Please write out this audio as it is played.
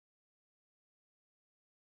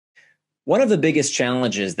One of the biggest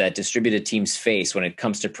challenges that distributed teams face when it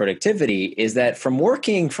comes to productivity is that from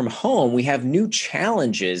working from home, we have new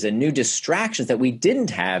challenges and new distractions that we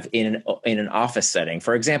didn't have in an office setting.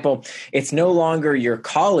 For example, it's no longer your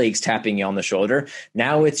colleagues tapping you on the shoulder.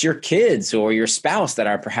 Now it's your kids or your spouse that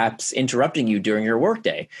are perhaps interrupting you during your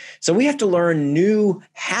workday. So we have to learn new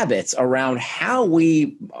habits around how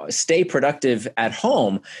we stay productive at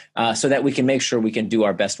home so that we can make sure we can do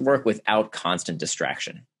our best work without constant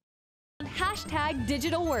distraction. Hashtag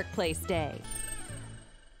Digital Workplace Day.